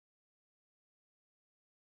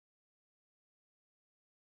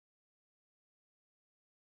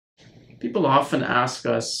People often ask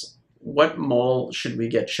us, what mole should we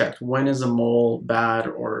get checked? When is a mole bad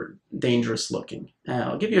or dangerous looking?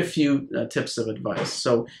 I'll give you a few tips of advice.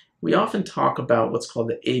 So we often talk about what's called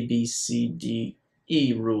the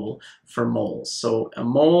ABCDE rule for moles. So a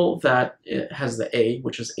mole that has the A,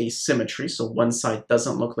 which is asymmetry, so one side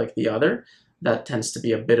doesn't look like the other, that tends to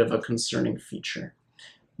be a bit of a concerning feature.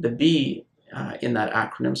 The B in that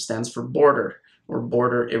acronym stands for border, or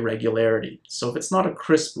border irregularity. So if it's not a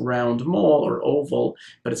crisp round mole or oval,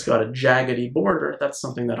 but it's got a jaggedy border, that's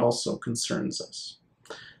something that also concerns us.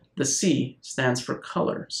 The C stands for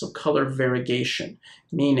color, so color variegation,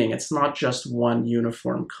 meaning it's not just one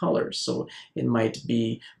uniform color. So it might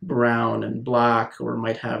be brown and black, or it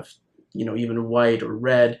might have even white or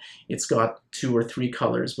red. It's got 2 or 3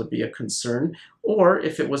 colors would be a concern, or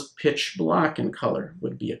if it was pitch black in color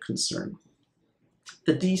would be a concern.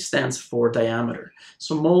 The D stands for diameter.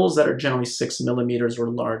 So moles that are generally 6 millimeters or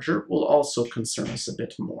larger will also concern us a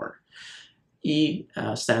bit more. E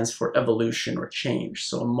stands for evolution or change.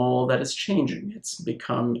 So a mole that is changing. It's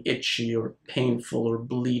become itchy or painful or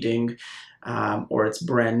bleeding, or it's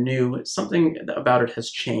brand new. Something about it has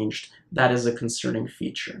changed. That is a concerning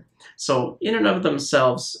feature. So in and of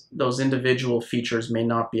themselves, those individual features may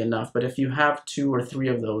not be enough, but if you have 2 or 3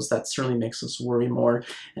 of those, that certainly makes us worry more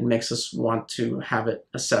and makes us want to have it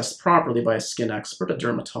assessed properly by a skin expert, a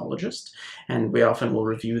dermatologist. And we often will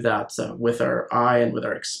review that with our eye and with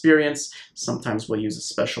our experience. Sometimes we'll use a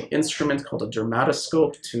special instrument called a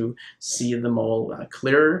dermatoscope to see the mole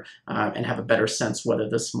clearer and have a better sense whether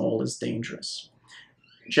this mole is dangerous.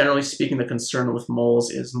 Generally speaking, the concern with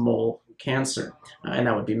moles is mole cancer, and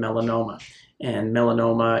that would be melanoma. And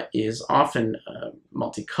melanoma is often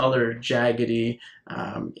multicolored, jaggedy,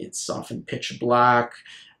 it's often pitch black,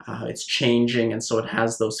 it's changing, and so it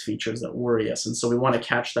has those features that worry us. And so we want to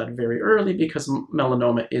catch that very early because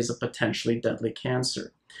melanoma is a potentially deadly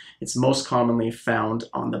cancer. It's most commonly found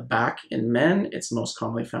on the back in men. It's most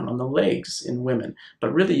commonly found on the legs in women.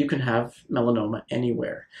 But really, you can have melanoma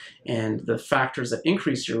anywhere. And the factors that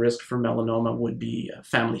increase your risk for melanoma would be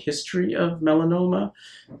family history of melanoma,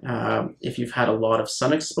 if you've had a lot of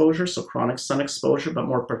sun exposure, so chronic sun exposure, but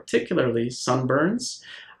more particularly sunburns,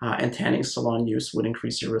 and tanning salon use would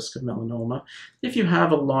increase your risk of melanoma. If you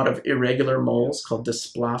have a lot of irregular moles called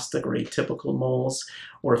dysplastic or atypical moles,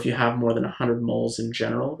 or if you have more than 100 moles in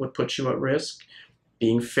general, would put you at risk.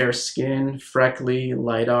 Being fair-skinned, freckly,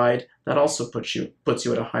 light-eyed, that also puts you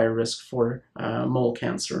at a higher risk for mole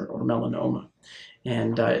cancer or melanoma.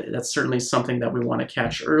 And that's certainly something that we want to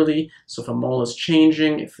catch early. So if a mole is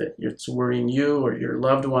changing, if it's worrying you or your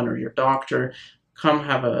loved one or your doctor, come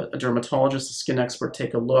have a dermatologist, a skin expert,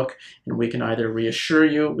 take a look, and we can either reassure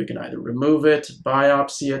you, we can either remove it,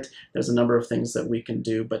 biopsy it. There's a number of things that we can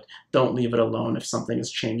do, but don't leave it alone if something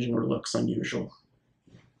is changing or looks unusual.